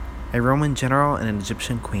a Roman general and an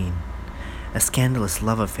Egyptian queen, a scandalous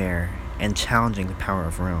love affair, and challenging the power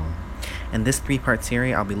of Rome. In this three-part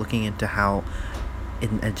series, I'll be looking into how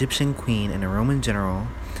an Egyptian queen and a Roman general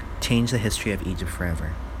changed the history of Egypt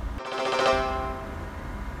forever.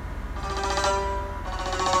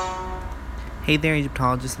 Hey there,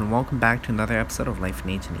 Egyptologists, and welcome back to another episode of Life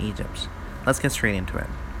in Ancient Egypt. Let's get straight into it.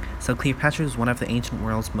 So Cleopatra is one of the ancient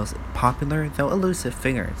world's most popular, though elusive,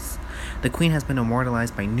 figures. The queen has been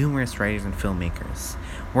immortalized by numerous writers and filmmakers.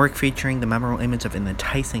 Work featuring the memorable image of an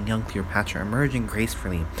enticing young Cleopatra emerging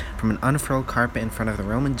gracefully from an unfurled carpet in front of the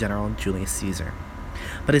Roman general Julius Caesar.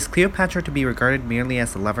 But is Cleopatra to be regarded merely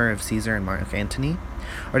as the lover of Caesar and Mark Antony?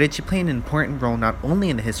 Or did she play an important role not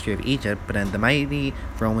only in the history of Egypt, but in the mighty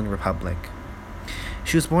Roman Republic?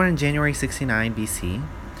 She was born in January 69 BC,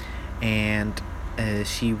 and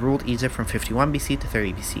she ruled Egypt from 51 BC to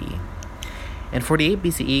 30 BCE. In 48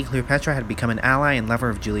 BCE, Cleopatra had become an ally and lover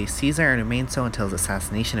of Julius Caesar and remained so until his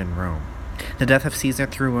assassination in Rome. The death of Caesar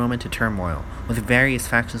threw Rome into turmoil, with various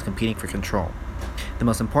factions competing for control, the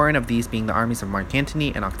most important of these being the armies of Mark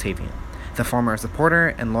Antony and Octavian, the former a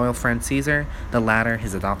supporter and loyal friend Caesar, the latter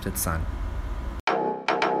his adopted son.